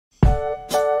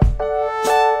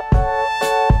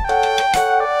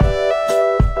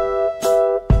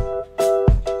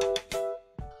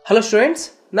Hello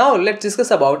students, now let's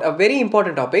discuss about a very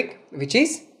important topic which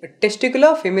is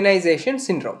testicular feminization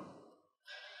syndrome.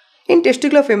 In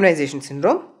testicular feminization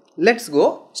syndrome, let's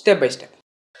go step by step.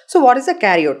 So what is a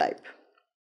karyotype?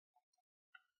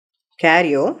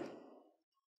 Karyotype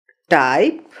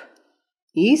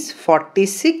is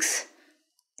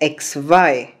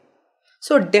 46XY.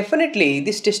 So definitely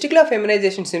this testicular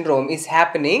feminization syndrome is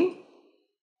happening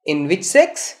in which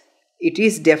sex? It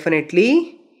is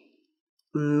definitely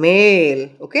male.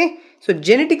 Okay, so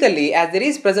genetically, as there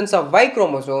is presence of Y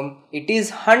chromosome, it is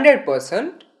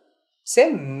 100%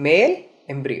 say male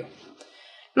embryo.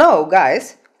 Now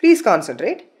guys, please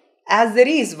concentrate. As there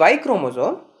is Y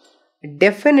chromosome,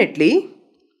 definitely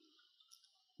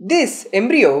this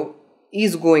embryo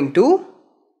is going to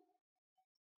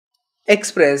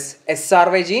express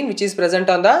𝗓𝐴 gene which is present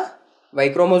on the Y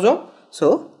chromosome.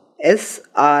 So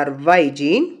𝗓𝐴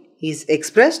gene is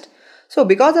expressed. So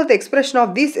because of the expression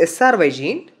of this 𝗓𝐴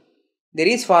gene, there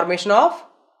is formation of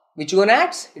which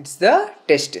gonads? It's the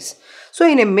testis. So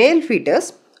in a male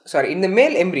fetus, in the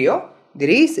male embryo, there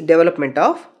is development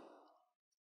of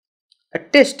a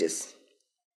testis.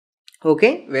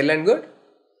 Okay, well and good.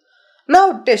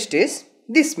 Now testis,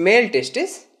 this male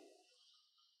testis.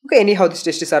 Okay, anyhow these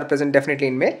testes are present definitely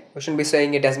in male. We shouldn't be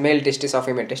saying it as male testis or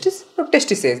female testis. No,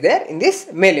 testis is there in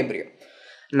this male embryo.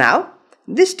 Now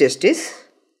this testis,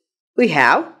 we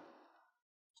have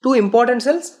two important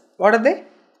cells. What are they?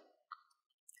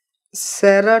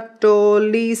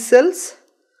 Sertoli cells.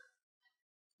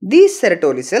 These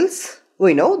Sertoli cells,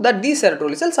 we know that these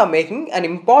Sertoli cells are making an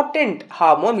important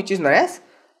hormone which is known as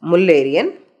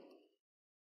Mullerian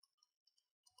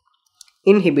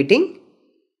inhibiting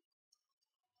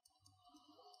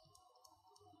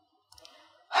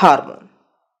hormone.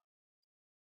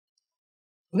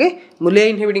 Okay,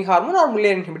 Mullerian inhibiting hormone or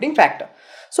Mullerian inhibiting factor.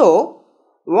 So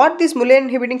what this Mullerian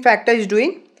inhibiting factor is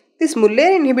doing? This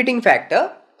Mullerian inhibiting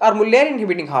factor or Mullerian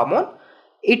inhibiting hormone,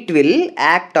 it will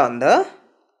act on the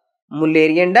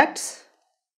Mullerian ducts.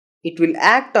 It will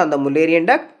act on the Mullerian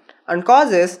duct and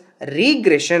causes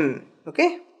regression.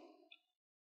 Okay,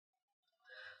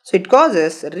 so it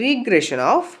causes regression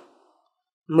of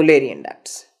Mullerian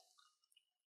ducts.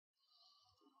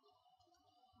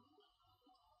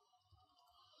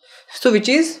 So which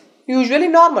is usually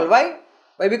normal. Why?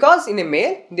 Because in a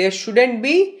male there shouldn't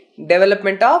be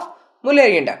development of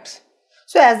Mullerian ducts.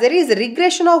 So as there is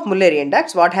regression of Mullerian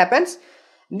ducts, what happens?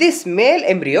 This male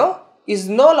embryo is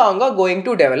no longer going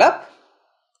to develop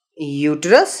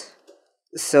uterus,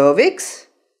 cervix,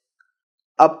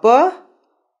 upper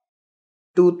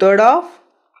 2/3 of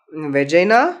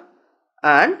vagina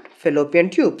and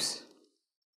fallopian tubes.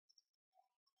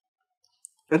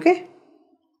 Okay.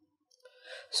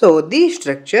 So these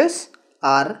structures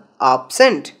are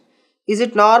absent. Is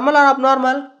it normal or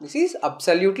abnormal? This is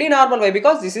absolutely normal. Why?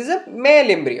 Because this is a male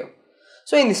embryo.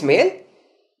 So in this male,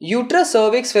 uterus,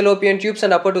 cervix, fallopian tubes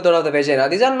and upper 2/3 of the vagina,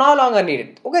 these are no longer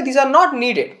needed. Okay, these are not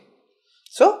needed.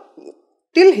 So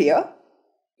till here,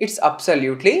 it's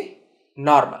absolutely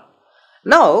normal.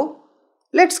 Now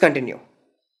let's continue.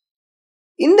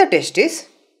 In the testis,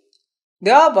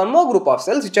 there are one more group of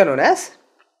cells which are known as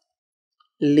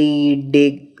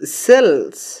Leydig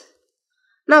cells.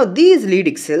 Now these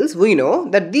Leydig cells, we know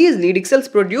that these Leydig cells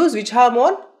produce which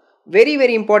hormone?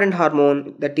 Very important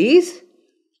hormone, that is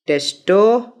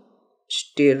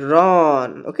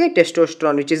testosterone. Okay,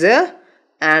 testosterone, which is a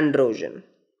androgen.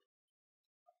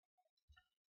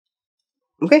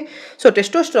 Okay, so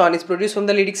testosterone is produced from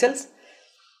the Leydig cells.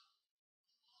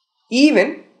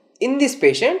 Even in this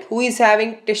patient who is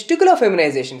having testicular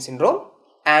feminization syndrome,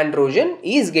 androgen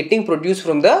is getting produced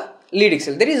from the Leydig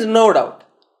cell. There is no doubt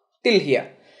till here.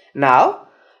 Now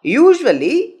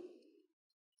usually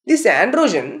this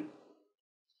androgen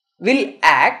will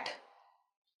act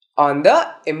on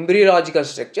the embryological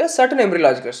structures, certain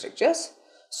embryological structures,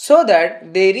 so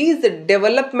that there is the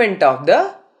development of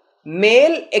the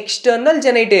male external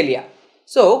genitalia.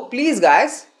 So please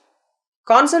guys,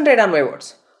 concentrate on my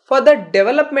words. For the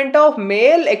development of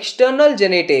male external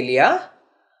genitalia,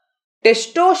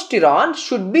 testosterone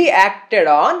should be acted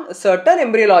on certain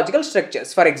embryological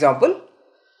structures. For example,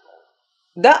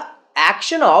 the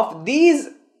action of these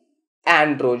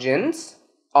androgens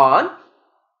on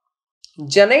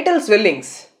genital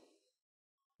swellings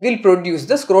will produce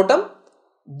the scrotum.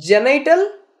 Genital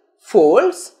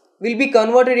folds will be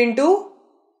converted into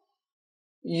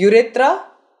urethra.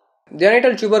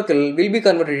 Genital tubercle will be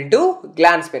converted into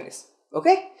glans penis.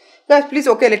 Okay, guys, please,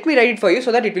 okay, let me write it for you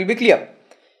so that it will be clear.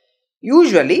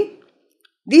 Usually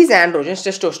these androgens,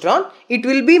 testosterone, it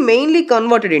will be mainly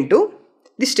converted into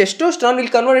this testosterone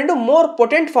will convert into more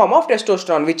potent form of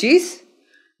testosterone, which is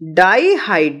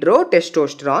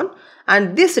dihydrotestosterone,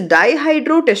 and this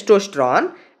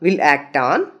dihydrotestosterone will act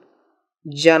on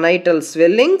genital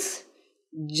swellings,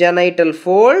 genital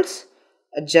folds,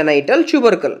 genital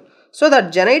tubercle. So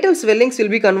that genital swellings will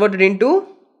be converted into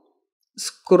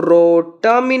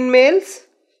scrotum in males,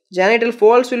 genital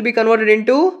folds will be converted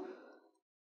into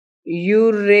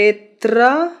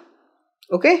urethra,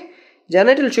 okay,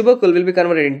 genital tubercle will be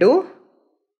converted into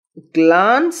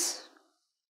glans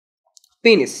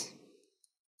penis,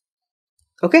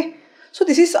 okay. So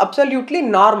this is absolutely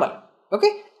normal,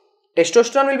 okay.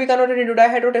 Testosterone will be converted into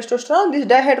dihydrotestosterone. This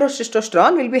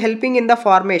dihydrotestosterone will be helping in the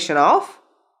formation of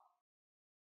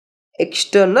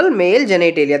external male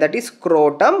genitalia, that is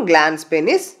scrotum, glans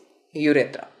penis,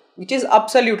 urethra, which is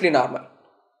absolutely normal.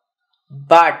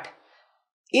 But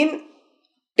in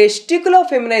testicular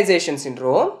feminization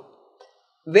syndrome,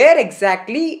 where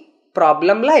exactly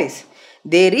problem lies?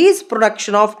 There is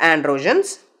production of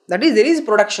androgens, that is there is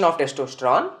production of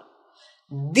testosterone.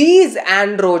 These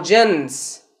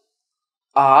androgens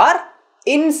are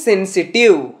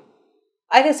insensitive.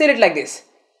 I can say it like this: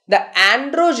 the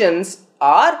androgens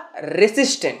are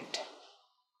resistant.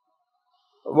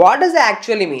 What does that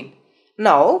actually mean?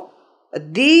 Now,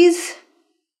 these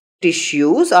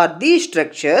tissues or these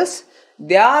structures,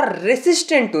 they are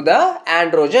resistant to the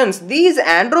androgens. These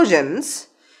androgens,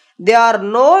 they are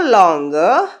no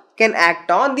longer can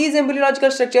act on these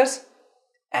embryological structures.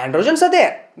 Androgens are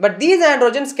there, but these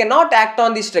androgens cannot act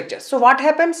on these structures. So what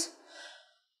happens?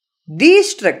 These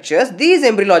structures, these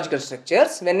embryological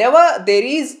structures, whenever there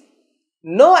is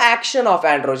no action of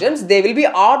androgens, they will be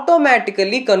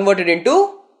automatically converted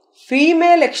into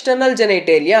female external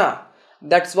genitalia.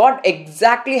 That's what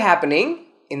exactly happening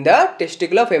in the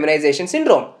testicular feminization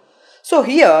syndrome. So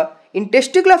here in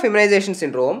testicular feminization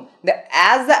syndrome,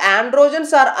 as the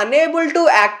androgens are unable to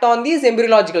act on these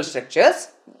embryological structures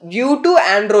due to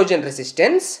androgen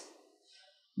resistance,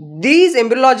 these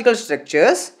embryological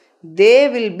structures, they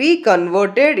will be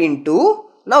converted into,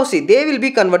 now see, they will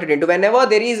be converted into, whenever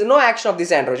there is no action of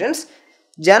these androgens,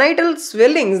 genital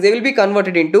swellings, they will be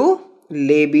converted into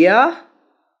labia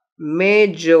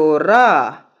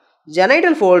majora.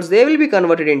 Genital folds, they will be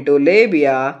converted into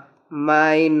labia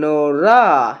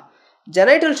minora.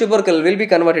 Genital tubercle will be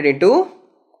converted into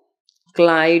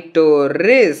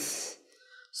clitoris.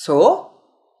 So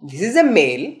this is a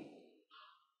male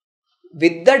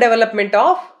with the development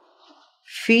of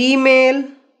female,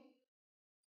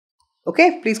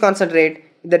 okay, please concentrate,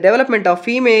 the development of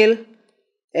female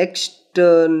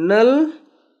external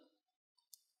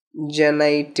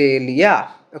genitalia,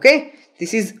 okay.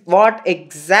 This is what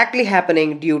exactly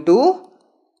happening due to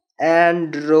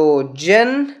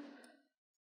androgen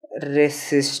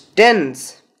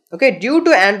resistance, okay. Due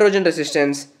to androgen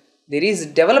resistance, there is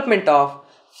development of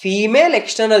female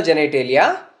external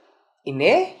genitalia in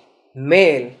a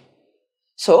male.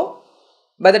 So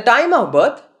by the time of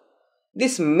birth,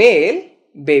 this male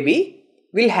baby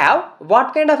will have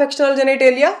what kind of external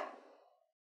genitalia?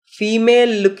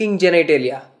 Female looking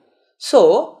genitalia.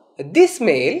 So this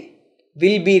male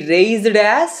will be raised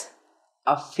as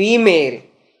a female.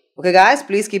 Okay guys,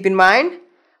 please keep in mind,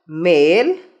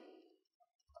 male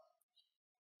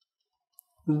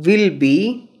will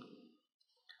be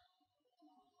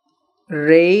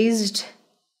raised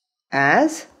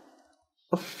as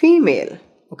a female,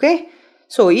 okay.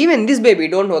 So even this baby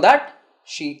don't know that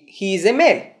he is a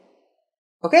male,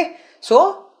 okay.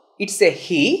 So it's a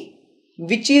he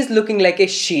which is looking like a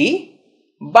she,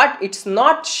 but it's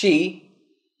not she,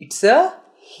 it's a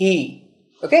he,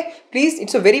 okay. Please,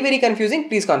 it's a very confusing,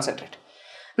 please concentrate.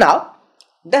 Now,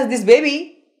 does this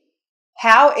baby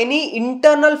have any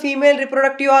internal female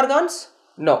reproductive organs?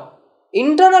 No,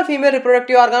 internal female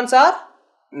reproductive organs are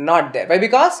not there. Why?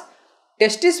 Because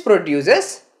testis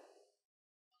produces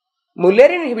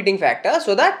Mullerian inhibiting factor,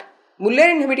 so that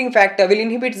Mullerian inhibiting factor will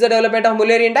inhibit the development of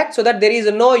Mullerian duct, so that there is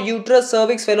no uterus,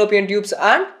 cervix, fallopian tubes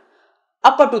and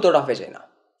upper two-third of vagina,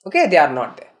 okay, they are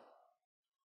not there.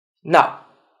 Now,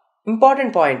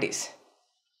 important point is,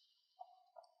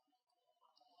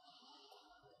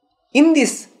 in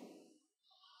this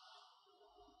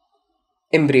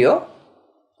embryo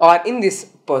or in this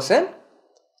person,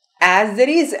 as there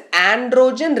is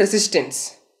androgen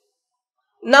resistance,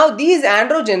 now these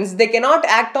androgens, they cannot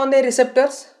act on their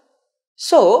receptors.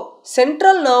 So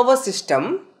central nervous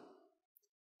system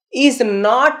is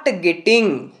not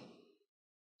getting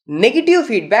negative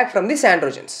feedback from these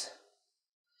androgens.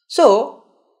 So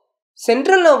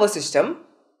central nervous system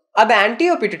or the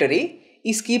anterior pituitary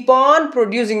is keep on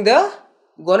producing the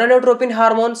gonadotropin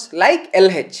hormones like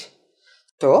LH.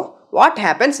 So what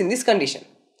happens in this condition?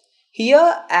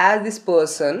 Here, as this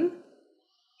person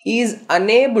is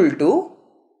unable to,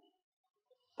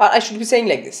 or I should be saying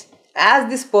like this, as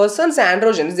this person's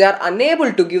androgens, they are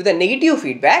unable to give the negative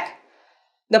feedback,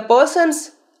 the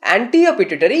person's anterior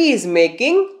pituitary is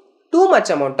making too much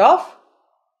amount of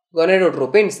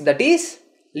gonadotropins, that is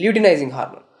luteinizing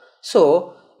hormone.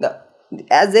 So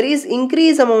as there is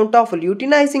increased amount of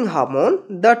luteinizing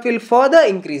hormone, that will further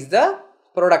increase the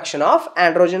production of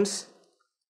androgens.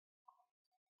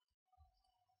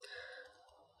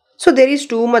 So there is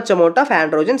too much amount of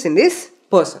androgens in this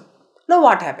person. Now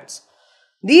what happens?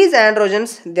 These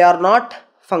androgens, they are not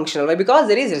functional. Why? Because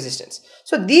there is resistance.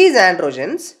 So these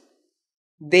androgens,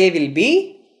 they will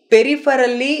be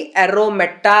peripherally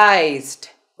aromatized.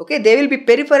 Okay, they will be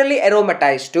peripherally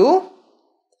aromatized to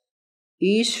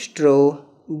estrogens.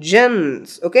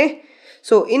 Okay,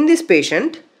 so in this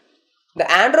patient, the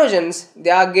androgens, they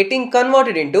are getting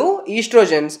converted into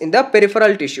estrogens in the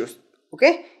peripheral tissues.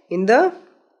 Okay, in the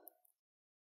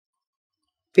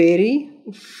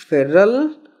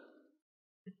peripheral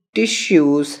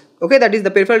tissues. Okay, that is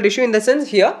the peripheral tissue, in the sense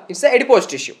here it's the adipose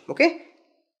tissue. Okay,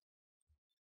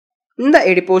 in the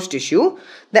adipose tissue,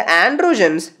 the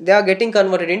androgens, they are getting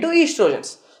converted into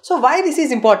estrogens. So why this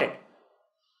is important?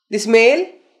 This male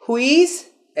who is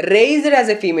raised as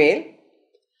a female,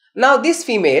 now this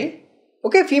female,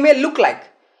 okay, female look like,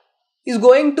 is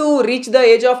going to reach the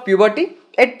age of puberty.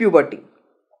 At puberty,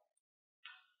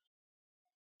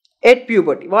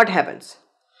 what happens?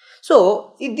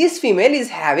 So this female is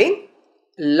having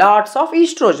lots of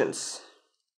estrogens.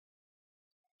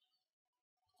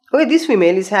 Okay, this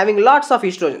female is having lots of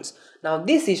estrogens. Now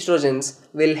these estrogens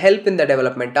will help in the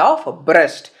development of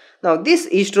breast. Now these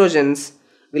estrogens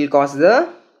will cause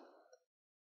the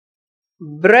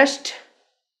breast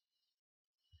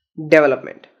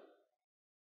development.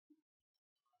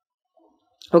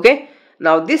 Okay,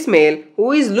 now this male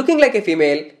who is looking like a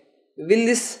female, will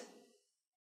this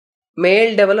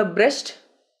male develop breast?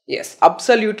 Yes,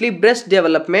 absolutely, breast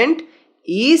development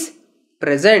is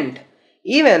present.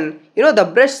 Even,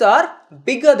 the breasts are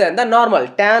bigger than the normal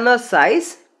Tanner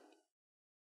size.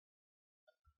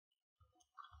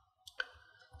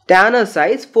 Tanner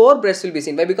size 4 breasts will be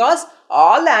seen. Why? Because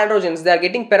all the androgens, they are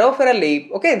getting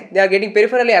peripherally, okay, they are getting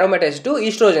peripherally aromatized to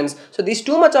estrogens. So this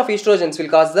too much of estrogens will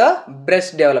cause the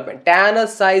breast development. Tanner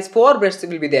size 4 breasts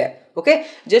will be there. Okay,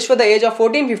 just for the age of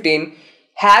 14-15,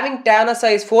 having Tanner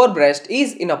size 4 breast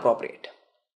is inappropriate.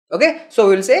 Okay, so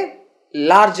we will say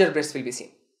larger breast will be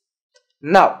seen.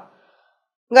 Now,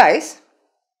 guys,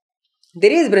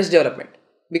 there is breast development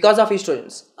because of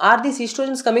estrogens. Are these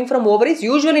estrogens coming from ovaries?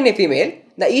 Usually in a female,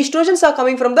 the estrogens are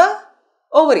coming from the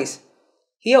ovaries.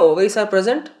 Here ovaries are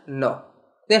present? No.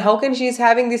 Then how can she is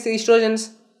having these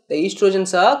estrogens? The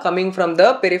estrogens are coming from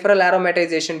the peripheral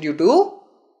aromatization due to,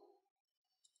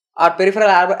 or peripheral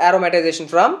aromatization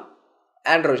from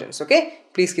androgens. Okay,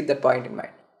 please keep that point in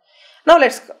mind. Now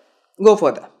let's go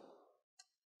further.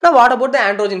 Now what about the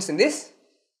androgens in this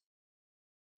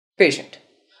patient?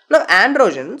 Now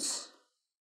androgens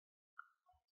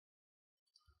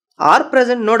are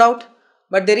present, no doubt,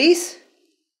 but there is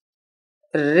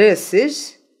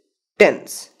resistance.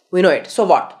 We know it. So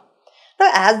what? Now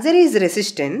as there is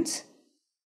resistance,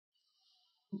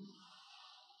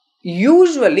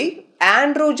 usually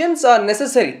androgens are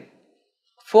necessary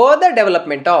for the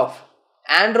development of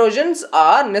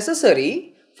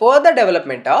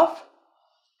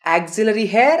axillary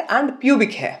hair and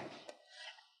pubic hair.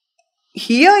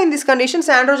 Here in these conditions,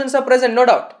 androgens are present, no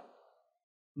doubt.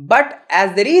 But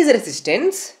as there is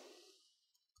resistance,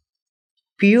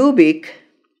 pubic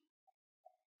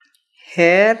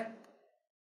hair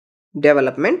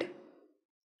development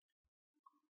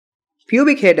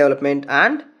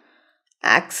and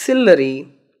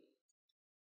axillary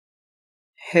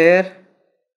hair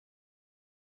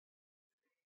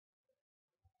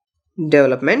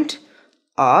development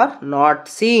are not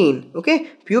seen. Okay,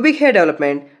 pubic hair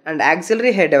development and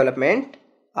axillary hair development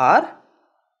are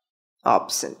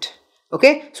absent.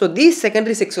 Okay, so these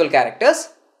secondary sexual characters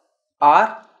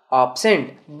are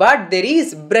absent, but there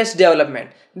is breast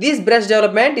development. This breast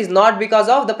development is not because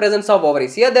of the presence of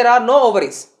ovaries. Here there are no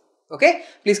ovaries. Okay,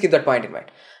 please keep that point in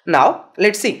mind. Now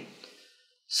let's see.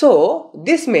 So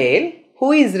this male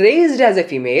who is raised as a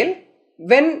female,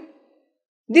 when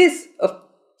this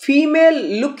female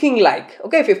looking like,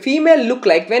 okay, if a female look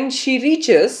like, when she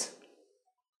reaches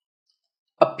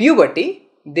a puberty,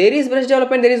 there is breast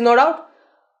development, there is no doubt.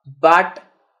 But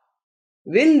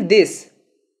will this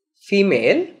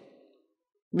female,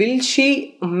 will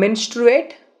she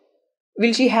menstruate?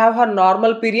 Will she have her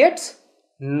normal periods?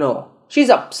 No. She is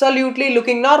absolutely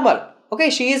looking normal. Okay,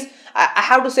 she is, I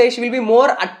have to say, she will be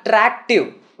more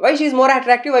attractive. Why she is more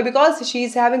attractive? Why? Because she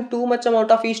is having too much amount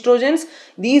of estrogens.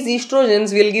 These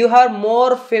estrogens will give her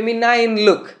more feminine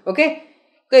look. Okay,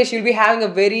 okay, she will be having a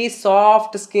very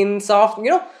soft skin,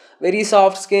 very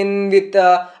soft skin with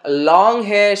long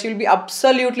hair. She will be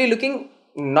absolutely looking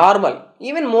normal,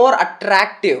 even more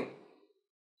attractive.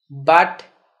 But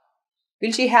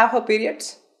will she have her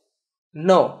periods?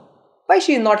 No. Why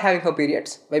she is not having her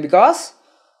periods? Why? Because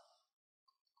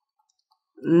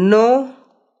no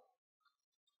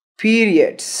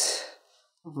periods.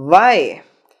 Why?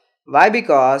 Why?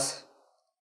 Because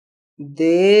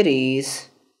there is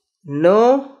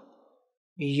no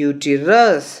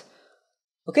uterus.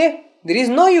 Okay, there is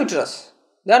no uterus.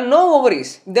 There are no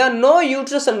ovaries. There are no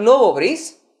uterus and no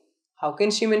ovaries. How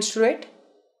can she menstruate?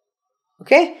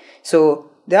 Okay, so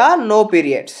there are no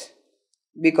periods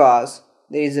because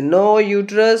there is no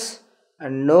uterus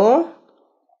and no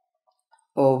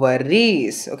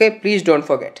ovaries. Okay, please don't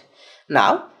forget.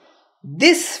 Now,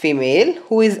 this female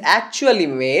who is actually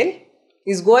male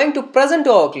is going to present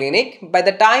to our clinic by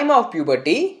the time of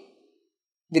puberty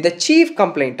with the chief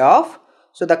complaint of,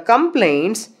 so the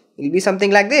complaints will be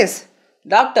something like this.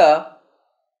 Doctor,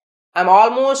 I'm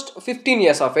almost 15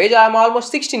 years of age, I'm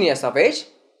almost 16 years of age,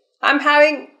 I'm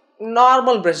having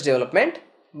normal breast development,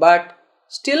 but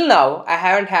still now I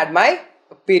haven't had my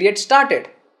period started.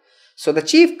 So the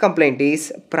chief complaint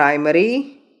is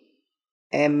primary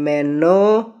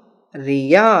amenorrhea.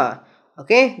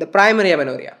 Okay, the primary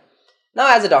amenorrhea.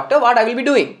 Now as a doctor, what I will be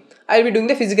doing? I will be doing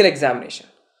the physical examination.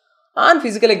 On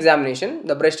physical examination,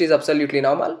 the breast is absolutely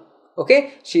normal.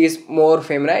 Okay, she is more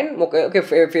feminine,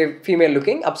 female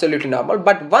looking, absolutely normal.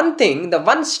 But one thing, the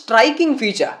one striking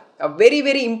feature, a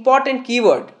very important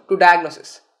keyword to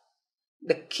diagnosis.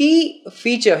 The key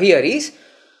feature here is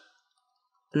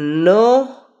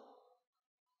no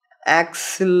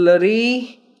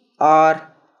axillary or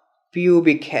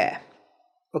pubic hair.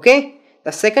 Okay,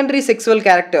 the secondary sexual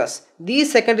characters,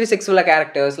 these secondary sexual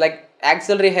characters like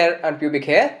axillary hair and pubic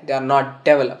hair, they are not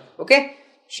developed. Okay,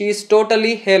 she is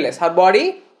totally hairless. Her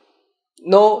body,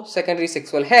 no secondary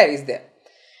sexual hair is there.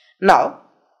 Now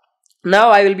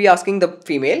I will be asking the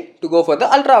female to go for the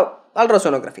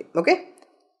ultrasonography. Okay,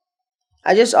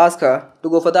 I just ask her to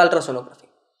go for the ultrasonography.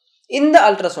 In the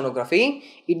ultrasonography,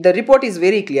 the report is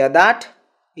very clear that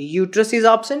uterus is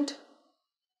absent,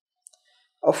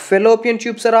 fallopian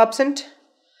tubes are absent,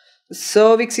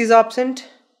 cervix is absent,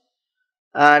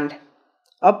 and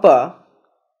upper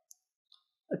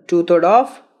 2/3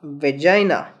 of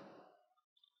vagina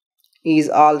is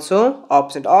also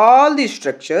absent. All these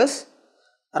structures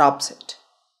are absent.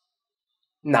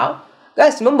 Now,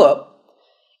 guys, remember,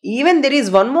 even there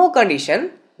is one more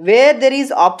condition where there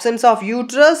is absence of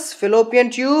uterus,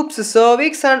 fallopian tubes,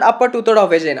 cervix and upper 2/3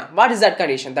 of vagina. What is that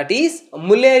condition? That is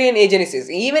Mullerian agenesis.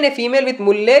 Even a female with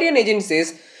Mullerian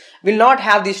agenesis will not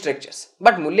have these structures.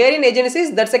 But Mullerian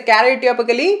agenesis, that's a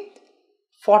karyotypically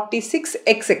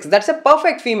 46XX. That's a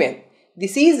perfect female.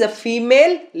 This is a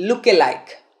female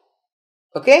look-alike.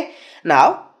 Okay.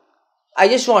 Now, I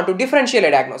just want to differentially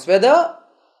diagnose whether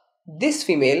this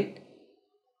female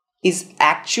is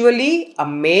actually a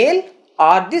male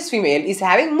or this female is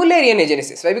having Mullerian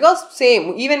agenesis. Why? Because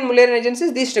same, even Mullerian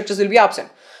agenesis, these structures will be absent.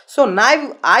 So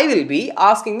now I will be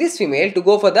asking this female to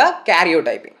go for the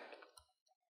karyotyping.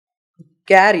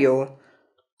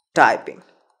 Karyotyping.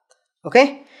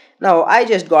 Okay. Now I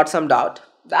just got some doubt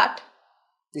that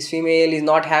this female is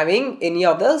not having any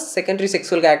of the secondary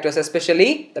sexual characters,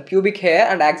 especially the pubic hair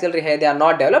and axillary hair, they are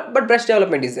not developed, but breast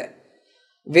development is there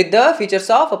with the features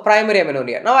of a primary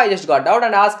amenorrhea. Now I just got doubt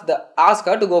and ask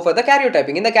her to go for the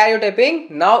karyotyping. In the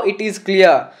karyotyping, now it is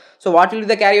clear. So what will be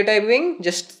the karyotyping?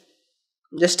 Just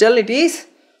tell it is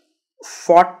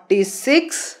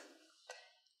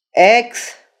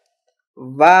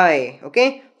 46XY.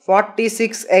 Okay,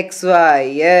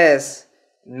 46XY. Yes.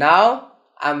 Now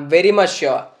I'm very much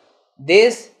sure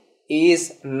this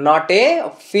is not a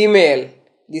female.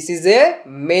 This is a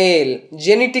male.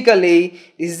 Genetically,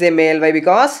 this is a male. Why?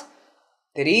 Because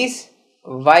there is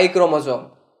Y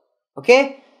chromosome.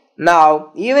 Okay.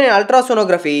 Now, even in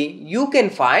ultrasonography, you can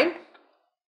find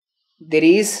there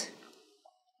is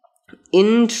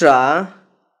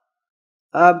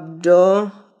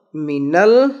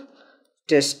intra-abdominal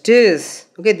testis.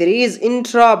 Okay, there is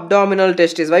intra-abdominal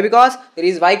testis. Why? Because there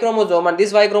is Y chromosome and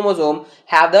this Y chromosome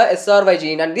have the SRY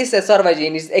gene and this SRY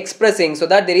gene is expressing so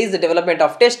that there is the development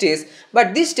of testis,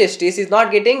 but this testis is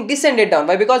not getting descended down.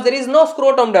 Why? Because there is no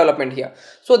scrotum development here.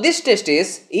 So this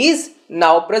testis is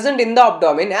now present in the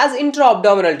abdomen as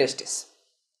intra-abdominal testis.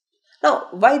 Now,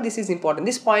 why this is important?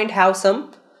 This point have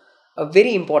some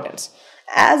very importance.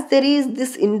 As there is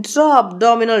this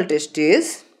intra-abdominal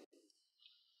testis,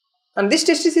 and this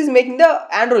testis is making the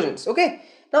androgens. Okay.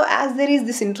 Now, as there is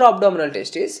this intra-abdominal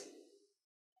testis,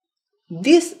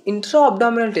 this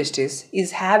intra-abdominal testis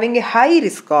is having a high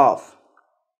risk of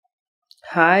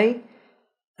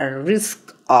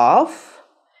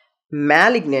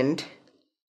malignant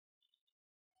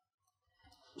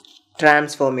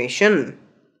transformation.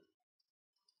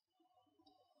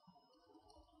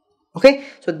 Okay,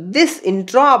 so this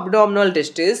intra-abdominal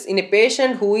testis in a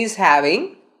patient who is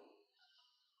having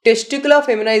testicular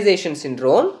feminization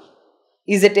syndrome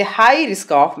is at a high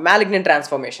risk of malignant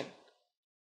transformation.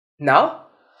 Now,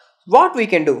 what we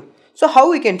can do? So, how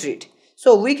we can treat?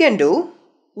 So, we can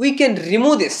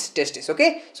remove this testis.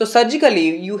 Okay, so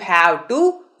surgically you have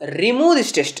to remove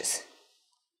this testis.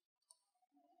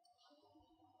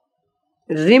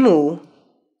 Remove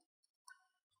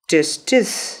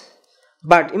testis.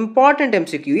 But important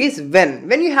MCQ is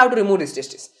when you have to remove this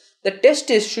testis. The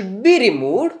testis should be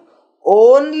removed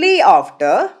only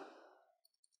after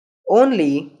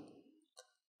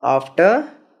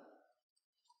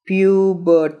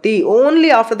puberty.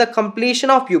 Only after the completion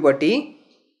of puberty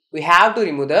we have to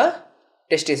remove the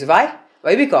testis. Why?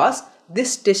 Because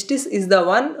this testis is the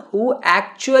one who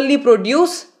actually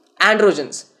produce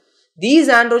androgens. These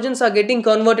androgens are getting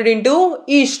converted into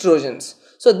estrogens.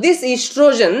 So this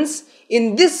estrogens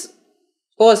in this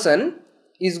person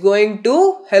is going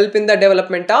to help in the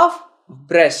development of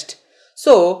breast.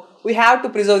 So we have to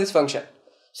preserve this function.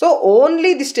 So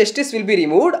only this testis will be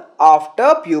removed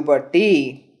after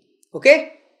puberty.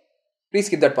 Okay, please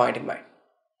keep that point in mind.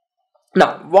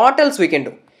 Now, what else we can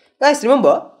do? Guys,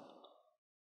 remember,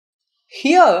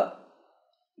 here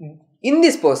in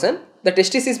this person, the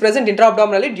testis is present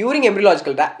intra-abdominally during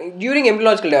embryological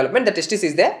development. The testis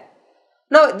is there.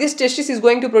 Now, this testis is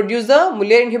going to produce the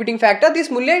Mullerian inhibiting factor. This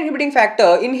Mullerian inhibiting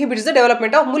factor inhibits the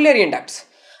development of Mullerian ducts.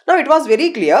 Now, it was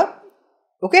very clear.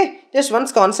 Okay, just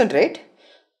once concentrate.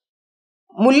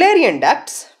 Mullerian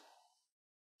ducts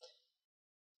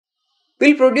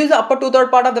will produce the upper 2/3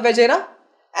 part of the vagina.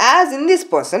 As in this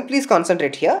person, please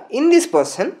concentrate here. In this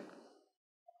person,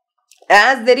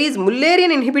 as there is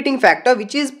Mullerian inhibiting factor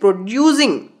which is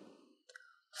producing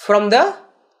from the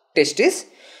testis,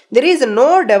 there is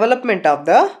no development of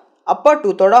the upper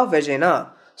 2/3 of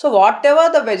vagina. So whatever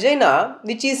the vagina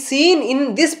which is seen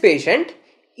in this patient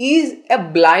is a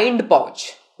blind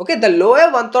pouch. Okay, the lower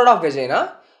 1/3 of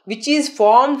vagina which is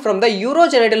formed from the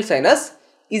urogenital sinus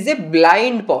is a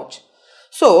blind pouch.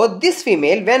 So this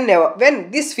female,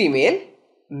 when this female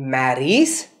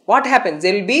marries, what happens?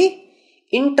 There will be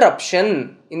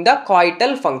interruption in the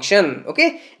coital function.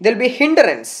 Okay, there will be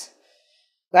hindrance.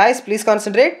 Guys, please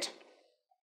concentrate.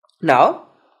 Now,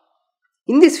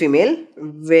 in this female,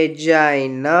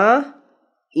 vagina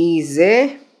is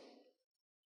a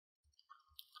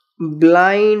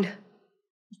blind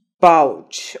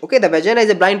pouch. Okay, the vagina is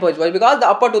a blind pouch. Why? Because the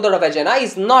upper 2/3 of vagina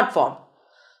is not formed.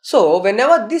 So,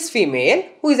 whenever this female,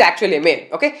 who is actually a male,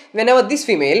 okay, whenever this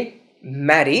female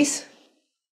marries,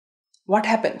 what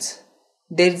happens?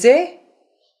 There is a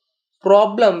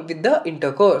problem with the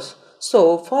intercourse. So,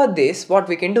 for this, what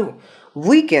we can do?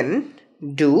 We can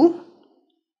do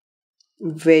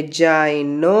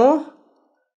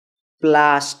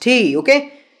vaginoplasty. Okay,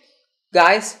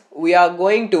 guys, we are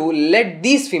going to let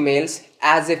these females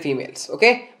as a females.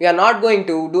 Okay, we are not going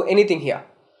to do anything here.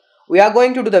 We are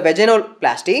going to do the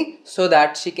vaginoplasty so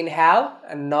that she can have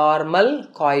a normal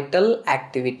coital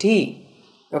activity.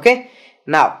 Okay,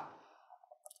 now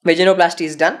vaginoplasty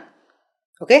is done.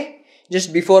 Okay,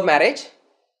 just before marriage.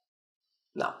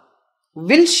 Now,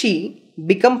 will she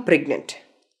become pregnant?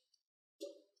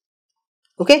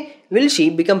 Okay, will she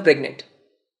become pregnant?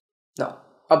 No,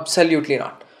 absolutely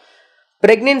not.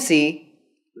 Pregnancy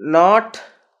not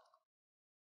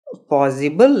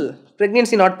possible.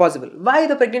 Pregnancy not possible. Why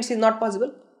the pregnancy is not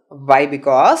possible? Why?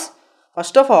 Because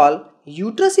first of all,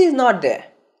 uterus is not there.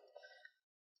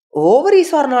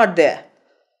 Ovaries are not there.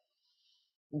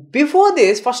 Before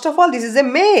this, first of all, this is a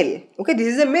male. Okay, this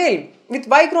is a male with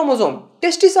Y chromosome.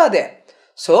 Testes are there.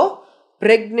 So,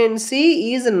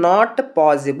 pregnancy is not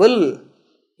possible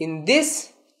in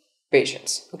this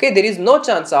patients. Okay, there is no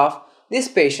chance of this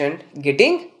patient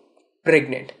getting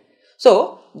pregnant.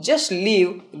 So, just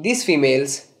leave these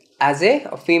females as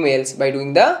a females by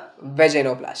doing the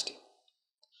vaginoplasty.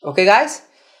 Okay, guys,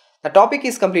 the topic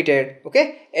is completed.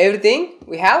 Okay, everything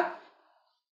we have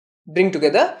bring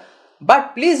together.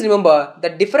 But please remember the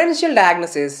differential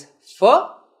diagnosis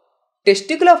for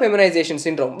testicular feminization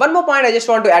syndrome. One more point I just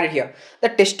want to add it here. The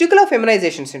testicular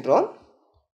feminization syndrome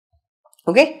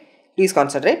Okay, please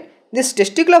concentrate. This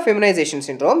testicular feminization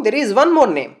syndrome, there is one more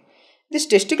name. This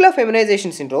testicular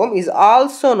feminization syndrome is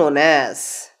also known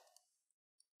as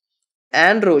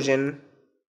androgen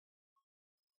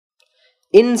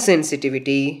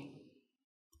insensitivity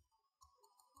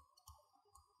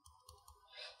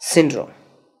syndrome.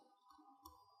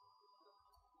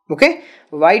 Okay,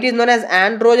 why it is known as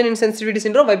androgen insensitivity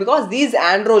syndrome? Why? Because these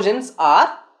androgens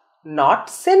are not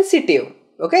sensitive.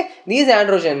 Okay, these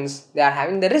androgens, they are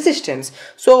having the resistance.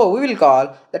 So we will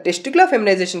call the testicular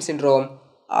feminization syndrome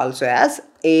also as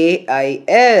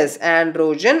AIS,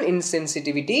 androgen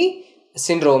insensitivity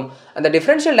syndrome, and the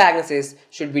differential diagnosis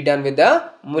should be done with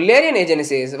the Mullerian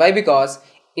agenesis. Why? Because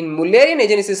in Mullerian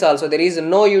agenesis also there is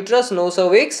no uterus, no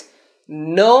cervix,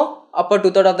 no upper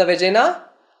two-thirds of the vagina,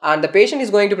 and the patient is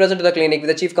going to present to the clinic with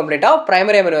the chief complaint of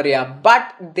primary amenorrhea,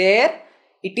 but there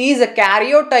it is a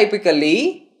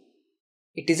karyotypically,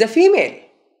 it is a female,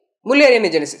 Mullerian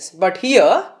agenesis. But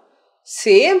here,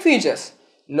 same features,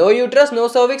 no uterus, no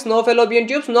cervix, no fallopian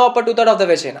tubes, no upper two-thirds of the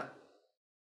vagina.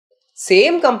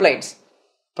 Same complaints,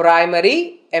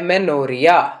 primary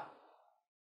amenorrhea.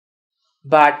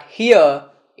 But here,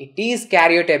 it is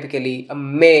karyotypically a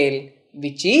male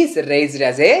which is raised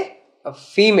as a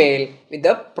female with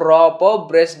the proper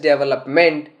breast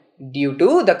development due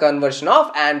to the conversion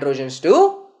of androgens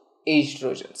to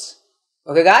estrogens.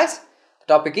 Okay guys, the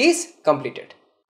topic is completed.